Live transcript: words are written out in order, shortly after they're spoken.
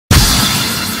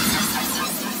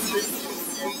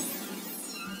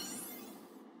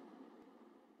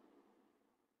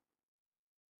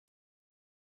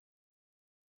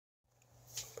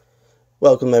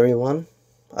Welcome, everyone.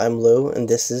 I'm Lou, and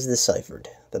this is Deciphered,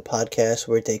 the podcast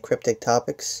where we take cryptic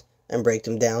topics and break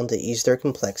them down to ease their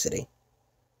complexity.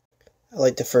 I'd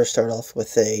like to first start off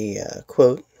with a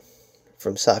quote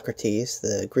from Socrates,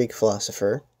 the Greek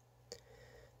philosopher.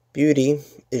 "Beauty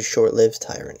is short-lived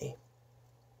tyranny."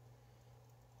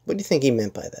 What do you think he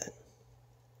meant by that?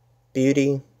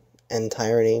 Beauty and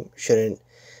tyranny shouldn't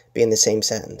be in the same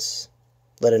sentence,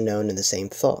 let alone in the same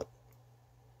thought.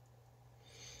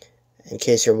 In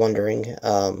case you're wondering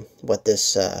what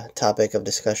this topic of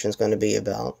discussion is going to be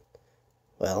about,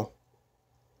 well,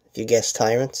 if you guess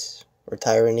tyrants, or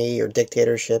tyranny, or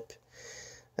dictatorship,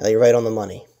 you're right on the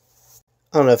money.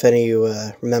 I don't know if any of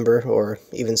you remember or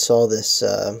even saw this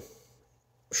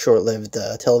short-lived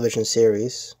television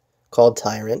series called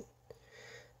Tyrant,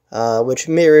 which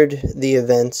mirrored the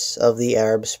events of the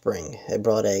Arab Spring. It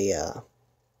brought an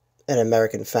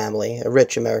American family, a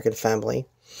rich American family,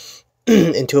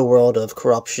 into a world of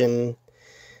corruption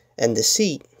and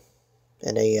deceit,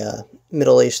 and a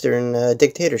Middle Eastern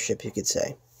dictatorship, you could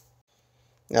say.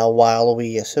 Now, while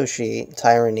we associate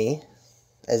tyranny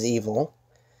as evil,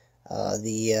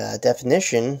 the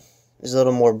definition is a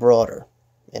little more broader,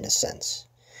 in a sense.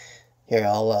 Here,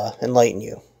 I'll enlighten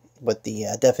you what the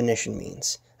definition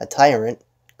means. A tyrant,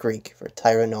 Greek for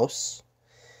tyrannos,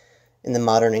 in the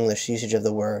modern English usage of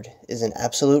the word, is an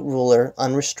absolute ruler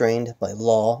unrestrained by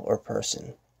law or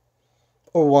person,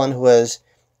 or one who has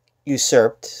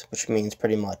usurped, which means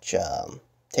pretty much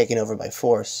taken over by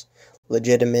force,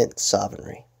 legitimate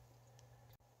sovereignty.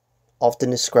 Often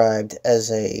described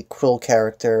as a cruel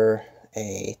character,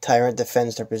 a tyrant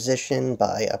defends their position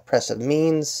by oppressive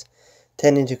means,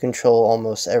 tending to control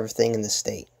almost everything in the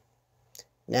state.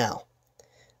 Now,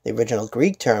 the original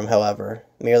Greek term, however,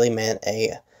 merely meant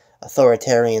a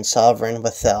authoritarian sovereign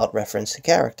without reference to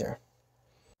character.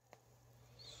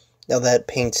 Now that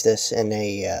paints this in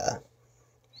a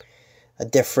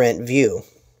different view,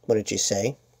 wouldn't you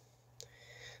say?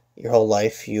 Your whole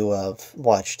life you have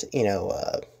watched,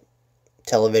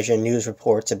 television news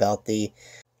reports about the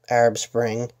Arab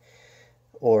Spring,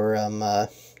 or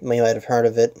you might have heard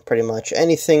of it, pretty much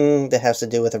anything that has to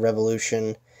do with a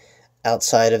revolution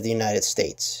outside of the United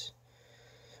States.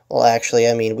 Well,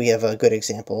 actually, we have a good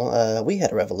example. We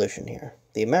had a revolution here,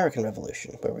 the American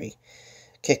Revolution, where we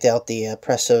kicked out the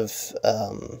oppressive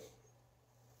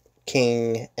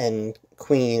king and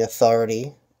queen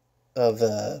authority of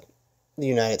the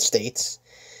United States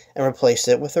and replaced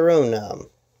it with our own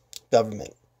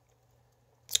government.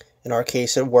 In our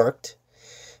case, it worked,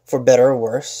 for better or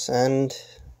worse, and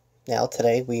now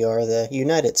today we are the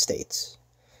United States,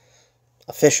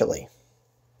 officially.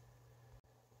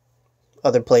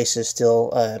 Other places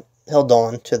still held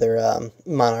on to their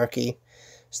monarchy,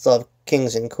 still have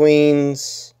kings and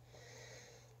queens,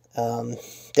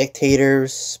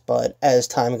 dictators, but as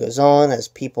time goes on, as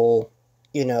people,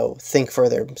 think for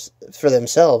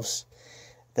themselves,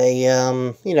 they,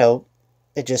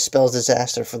 it just spells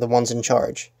disaster for the ones in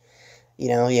charge. You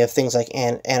have things like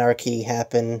anarchy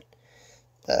happen,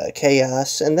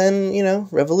 chaos, and then,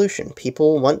 revolution.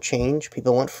 People want change,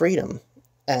 people want freedom,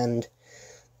 and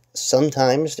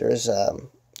sometimes there's a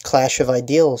clash of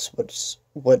ideals, which is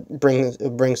what brings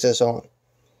this on.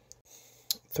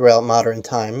 Throughout modern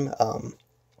time,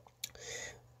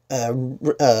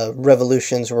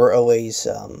 revolutions were always,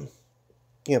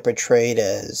 portrayed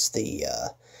as the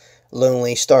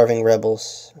lonely, starving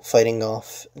rebels fighting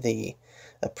off the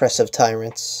oppressive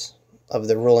tyrants of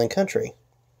the ruling country.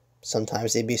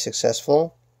 Sometimes they'd be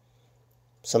successful,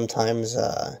 sometimes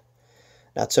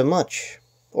not so much.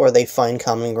 Or they find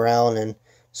common ground and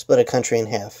split a country in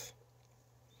half.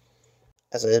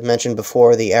 As I mentioned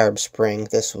before, the Arab Spring,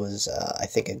 this was, I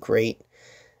think, a great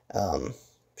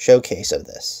showcase of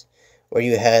this, where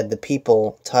you had the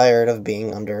people tired of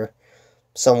being under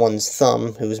someone's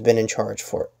thumb who's been in charge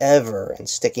forever and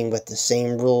sticking with the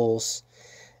same rules,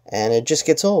 and it just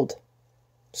gets old.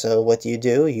 So what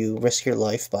do? You risk your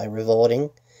life by revolting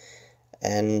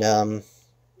and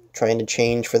trying to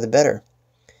change for the better.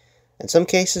 In some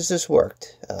cases, this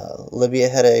worked. Libya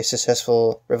had a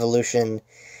successful revolution,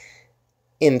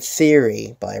 in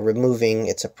theory, by removing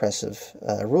its oppressive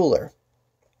ruler.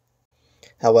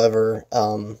 However,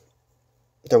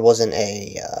 there wasn't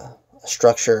a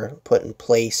structure put in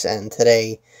place, and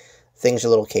today things are a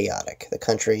little chaotic. The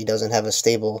country doesn't have a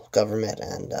stable government,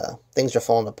 and things are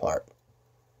falling apart.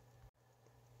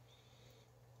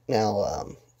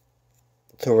 Now,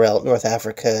 throughout North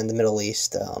Africa and the Middle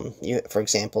East, for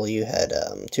example, you had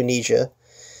Tunisia,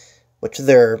 which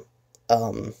their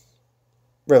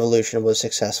revolution was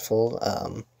successful.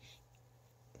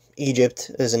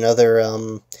 Egypt is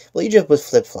another, Egypt was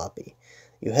flip-floppy.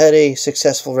 you had a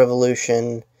successful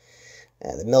revolution,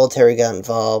 and the military got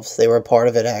involved. They were a part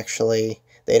of it, actually.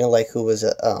 They didn't like who was,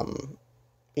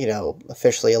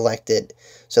 officially elected,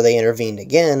 so they intervened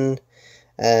again,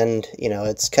 and,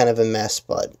 it's kind of a mess,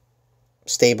 but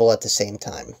stable at the same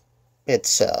time.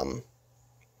 It's,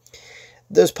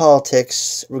 those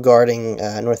politics regarding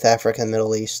North Africa and the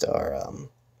Middle East are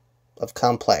of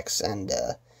complex, and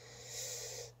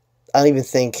I don't even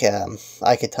think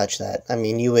I could touch that. I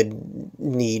mean, you would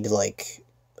need, like,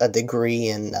 a degree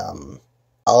in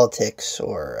politics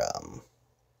or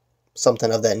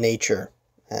something of that nature,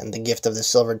 and the gift of the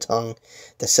silver tongue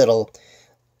to settle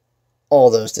all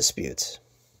those disputes.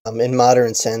 In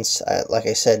modern sense, like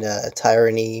I said,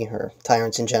 tyranny, or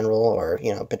tyrants in general, or,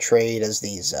 portrayed as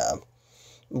these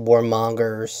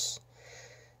warmongers,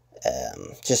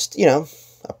 just,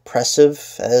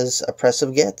 oppressive as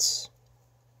oppressive gets.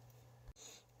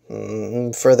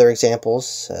 Further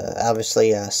examples, obviously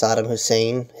Saddam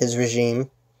Hussein, his regime,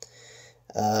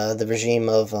 the regime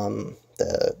of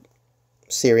the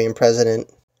Syrian president,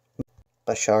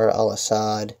 Bashar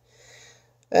al-Assad,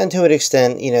 and to an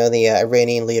extent, the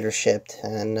Iranian leadership.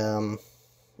 And,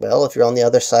 well, if you're on the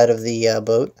other side of the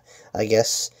boat, I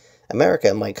guess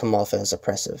America might come off as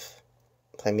oppressive.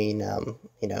 I mean,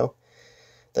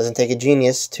 doesn't take a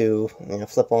genius to,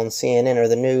 flip on CNN or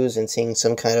the news and seeing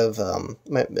some kind of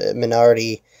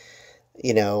minority,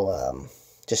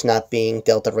 just not being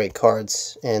dealt the right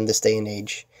cards in this day and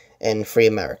age in free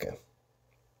America.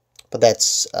 But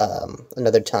that's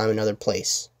another time, another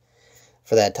place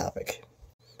for that topic.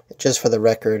 Just for the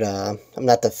record, I'm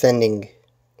not defending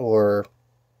or,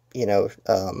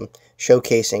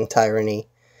 showcasing tyranny,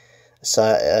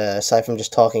 aside from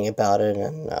just talking about it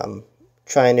and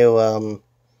trying to,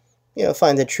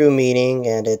 find the true meaning,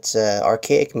 and its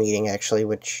archaic meaning, actually,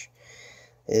 which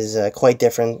is quite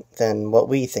different than what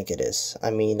we think it is.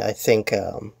 I mean, I think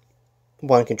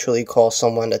one can truly call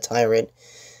someone a tyrant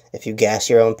if you gas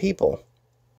your own people.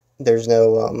 There's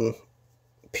no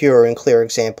pure and clear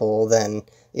example than,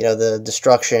 the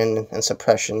destruction and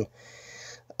suppression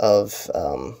of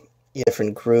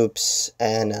different groups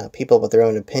and people with their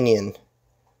own opinion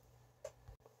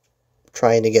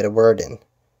trying to get a word in.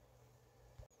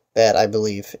 That, I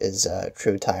believe, is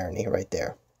true tyranny right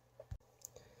there.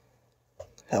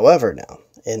 However, now,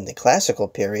 in the classical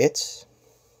periods,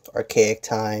 archaic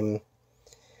time,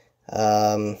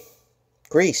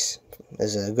 Greece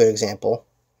is a good example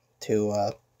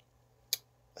to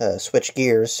switch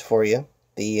gears for you.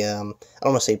 The, I don't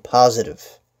want to say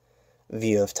positive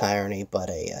view of tyranny, but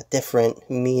a different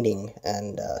meaning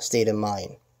and state of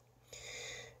mind.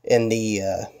 In the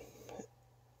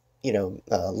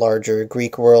larger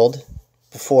Greek world,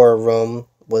 before Rome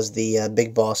was the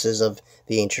big bosses of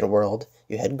the ancient world,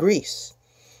 you had Greece,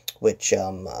 which, if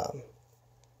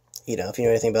you know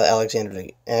anything about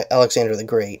Alexander the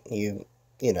Great, you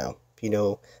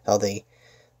know how they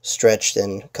stretched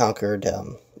and conquered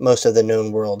most of the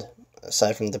known world,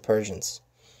 aside from the Persians.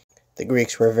 The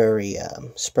Greeks were very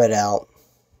spread out,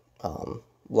 a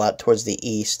lot towards the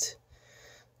east,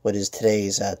 what is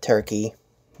today's Turkey,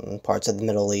 and parts of the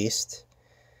Middle East,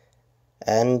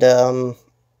 and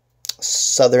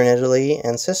southern Italy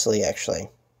and Sicily, actually.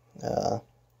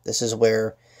 This is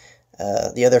where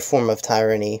the other form of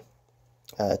tyranny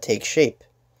takes shape.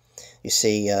 You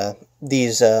see,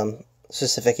 these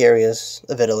specific areas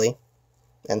of Italy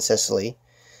and Sicily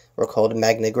were called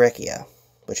Magna Graecia,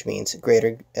 which means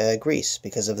Greater Greece,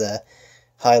 because of the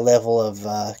high level of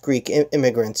Greek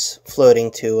immigrants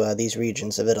floating to these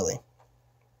regions of Italy.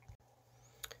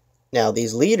 Now,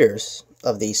 these leaders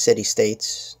of these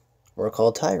city-states were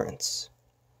called tyrants.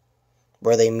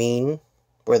 Were they mean?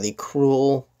 Were they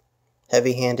cruel?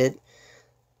 Heavy-handed?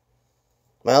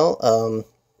 Well,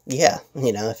 yeah,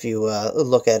 if you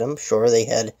look at them, sure, they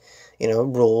had,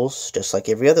 rules just like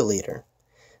every other leader.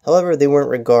 However, they weren't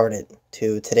regarded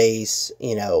to today's,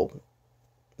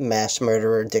 mass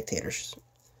murderer dictators.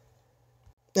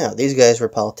 Now, these guys were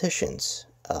politicians.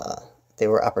 They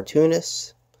were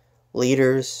opportunists,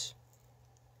 leaders,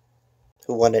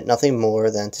 who wanted nothing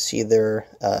more than to see their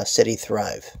city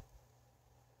thrive.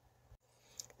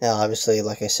 Now, obviously,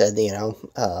 like I said,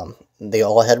 they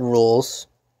all had rules,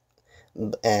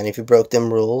 and if you broke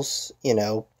them rules,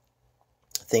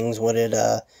 things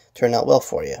wouldn't turn out well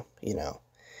for you,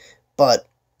 But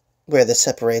where this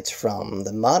separates from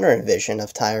the modern vision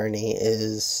of tyranny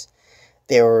is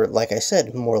they were, like I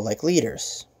said, more like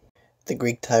leaders. The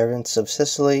Greek tyrants of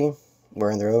Sicily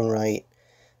were in their own right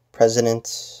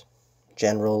presidents,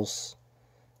 generals,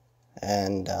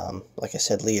 and, like I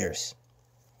said, leaders.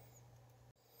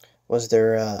 Was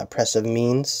there oppressive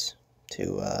means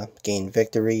to gain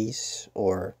victories,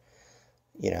 or,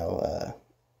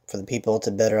 for the people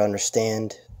to better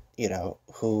understand,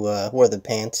 who wore the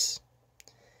pants.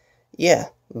 Yeah,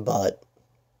 but,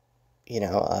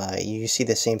 you see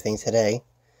the same thing today,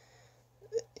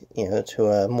 to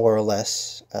a more or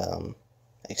less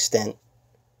extent.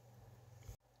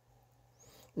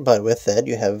 But with that,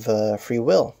 you have free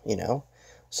will,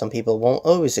 Some people won't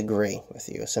always agree with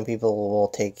you. Some people will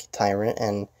take Tyrant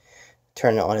and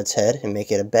turn it on its head and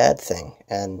make it a bad thing.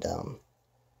 And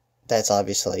that's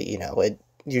obviously, it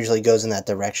usually goes in that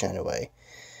direction anyway.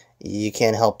 You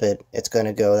can't help it. It's going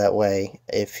to go that way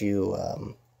if you,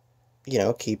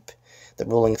 keep the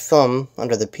ruling thumb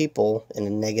under the people in a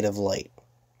negative light.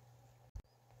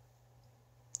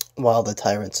 While the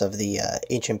tyrants of the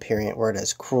ancient period weren't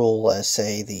as cruel as,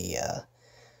 say, the,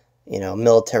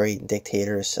 military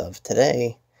dictators of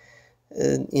today,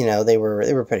 they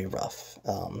were pretty rough.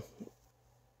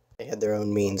 They had their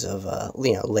own means of,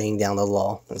 laying down the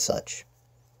law and such.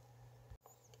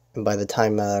 And by the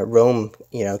time Rome,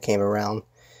 came around,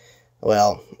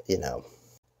 well,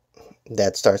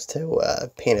 that starts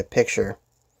to paint a picture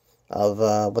of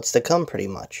what's to come, pretty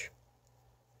much.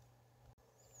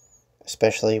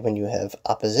 Especially when you have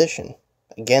opposition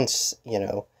against,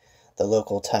 the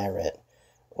local tyrant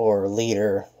or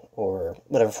leader or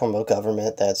whatever form of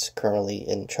government that's currently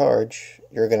in charge.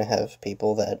 You're going to have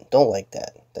people that don't like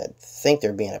that think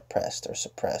they're being oppressed or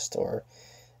suppressed, or,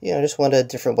 just want a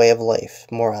different way of life,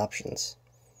 more options.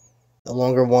 The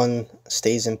longer one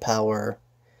stays in power,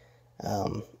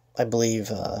 I believe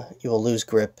you will lose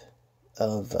grip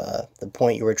of the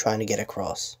point you were trying to get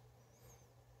across.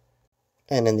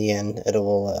 And in the end, it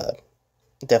will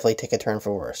definitely take a turn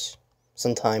for worse.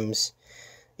 Sometimes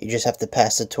you just have to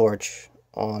pass the torch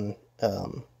on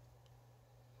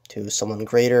to someone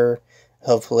greater.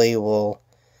 Hopefully will,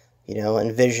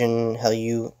 envision how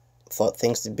you thought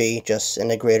things to be, just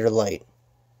in a greater light.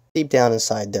 Deep down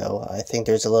inside, though, I think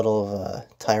there's a little of a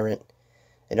tyrant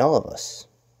in all of us.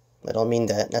 I don't mean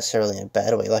that necessarily in a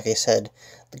bad way. Like I said,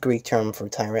 the Greek term for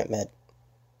tyrant meant,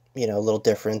 a little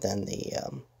different than the,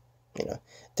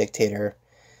 dictator,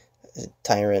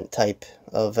 tyrant type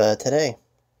of today.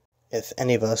 If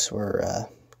any of us were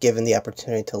given the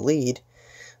opportunity to lead,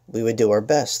 we would do our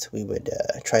best. We would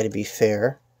try to be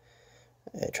fair,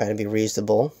 try to be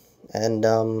reasonable, and,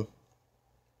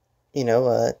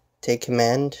 take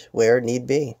command where it need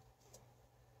be.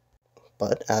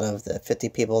 But out of the 50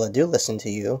 people that do listen to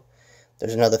you,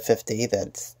 there's another 50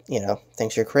 that,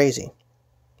 thinks you're crazy.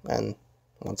 And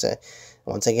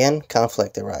once again,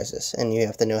 conflict arises, and you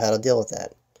have to know how to deal with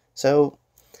that. So,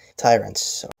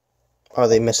 tyrants, are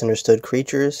they misunderstood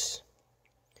creatures,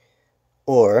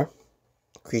 or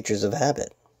creatures of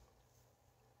habit?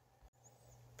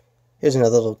 Here's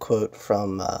another little quote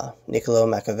from Niccolo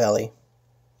Machiavelli,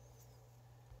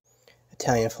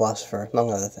 Italian philosopher,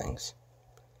 among other things.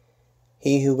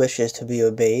 He who wishes to be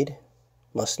obeyed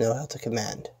must know how to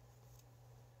command.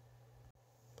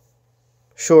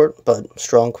 Short but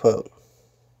strong quote.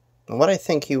 And what I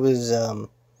think he was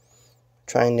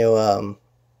trying to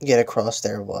get across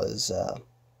there was,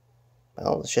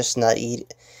 it's just not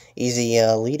easy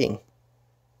leading.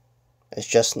 It's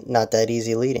just not that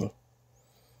easy leading.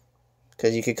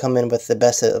 Because you could come in with the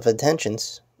best of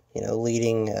intentions,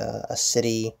 leading a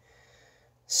city,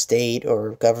 state,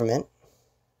 or government,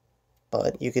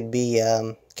 but you could be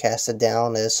casted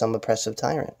down as some oppressive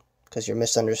tyrant because you're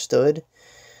misunderstood,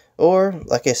 or,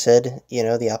 like I said,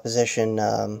 the opposition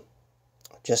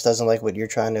just doesn't like what you're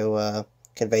trying to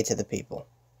convey to the people.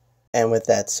 And with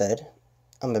that said,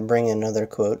 I'm going to bring in another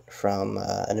quote from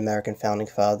an American founding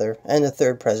father and the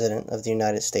third president of the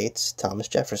United States, Thomas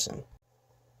Jefferson.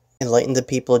 Enlighten the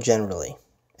people generally,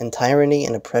 and tyranny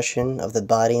and oppression of the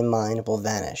body and mind will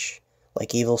vanish,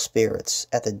 like evil spirits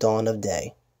at the dawn of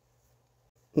day.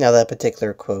 Now, that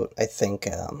particular quote, I think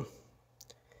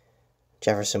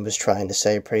Jefferson was trying to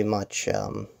say pretty much,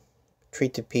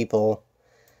 treat the people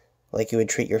like you would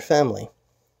treat your family,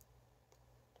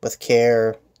 with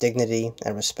care, dignity,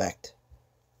 and respect.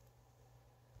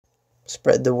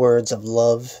 Spread the words of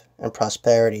love and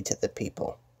prosperity to the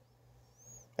people,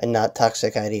 and not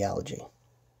toxic ideology.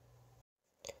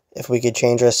 If we could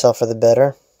change ourselves for the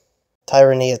better,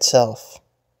 tyranny itself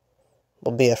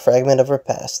will be a fragment of our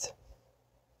past.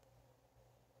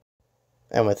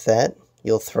 And with that,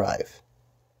 you'll thrive.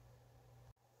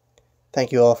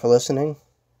 Thank you all for listening.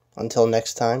 Until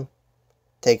next time,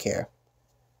 take care.